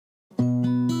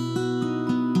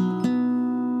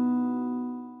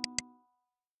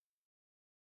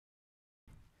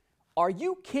Are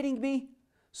you kidding me?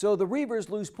 So the Reavers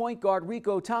lose point guard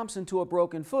Rico Thompson to a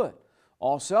broken foot.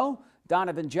 Also,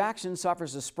 Donovan Jackson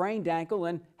suffers a sprained ankle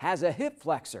and has a hip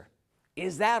flexor.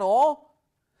 Is that all?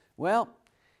 Well,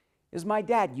 as my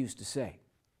dad used to say,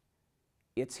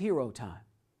 it's hero time.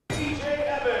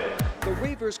 The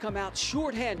Reavers come out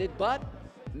shorthanded, but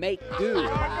make do.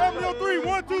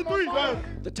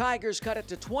 The Tigers cut it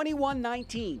to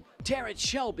 21-19. Terrence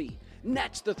Shelby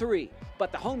nets the three,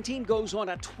 but the home team goes on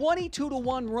a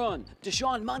 22-1 run.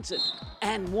 Deshaun Munson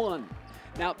and one.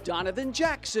 Now Donovan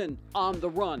Jackson on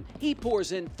the run. He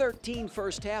pours in 13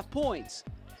 first-half points.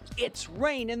 It's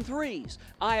rain in threes.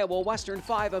 Iowa Western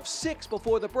 5 of 6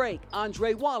 before the break.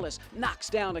 Andre Wallace knocks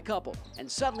down a couple. And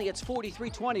suddenly it's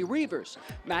 43-20 Reavers.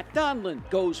 Matt Donlin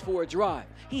goes for a drive.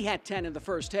 He had 10 in the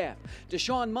first half.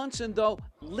 Deshaun Munson, though,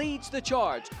 leads the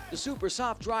charge. The Super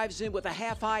Soft drives in with a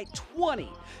half-high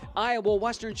 20. Iowa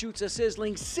Western shoots a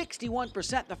sizzling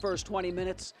 61% in the first 20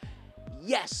 minutes.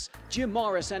 Yes, Jim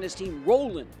Morris and his team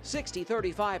rolling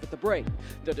 60-35 at the break.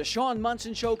 The Deshaun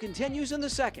Munson show continues in the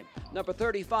second. Number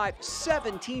 35,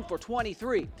 17 for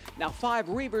 23. Now 5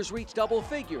 Reavers reach double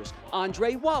figures.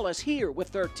 Andre Wallace here with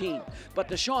 13. But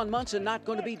Deshaun Munson not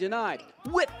going to be denied.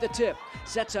 With the tip,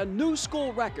 sets a new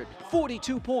school record,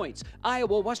 42 points.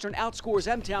 Iowa Western outscores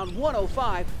M-Town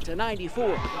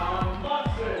 105-94.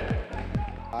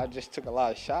 I just took a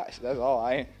lot of shots, that's all.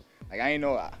 I ain't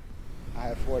know I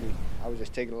had 40. I was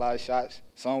just taking a lot of shots.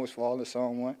 Some was falling,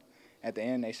 some won. At the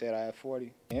end, they said I had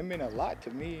 40. It meant a lot to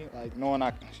me, like knowing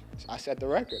I set the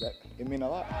record. It meant a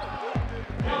lot.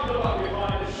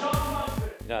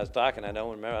 You know, I was talking, I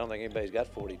don't think anybody's got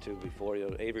 42 before.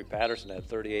 You know, Avery Patterson had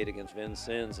 38 against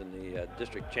Vincennes in the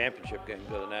district championship game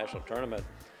to the national tournament.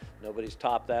 Nobody's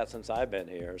topped that since I've been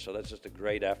here, so that's just a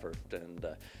great effort. And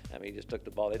I mean, he just took the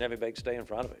ball. They didn't have anybody stay in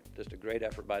front of him. Just a great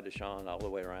effort by Deshaun all the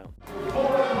way around.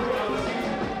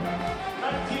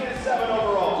 19-7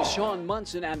 overall. Deshaun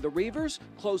Munson and the Reavers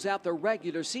close out the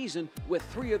regular season with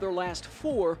 3 of their last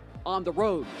 4 on the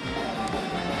road.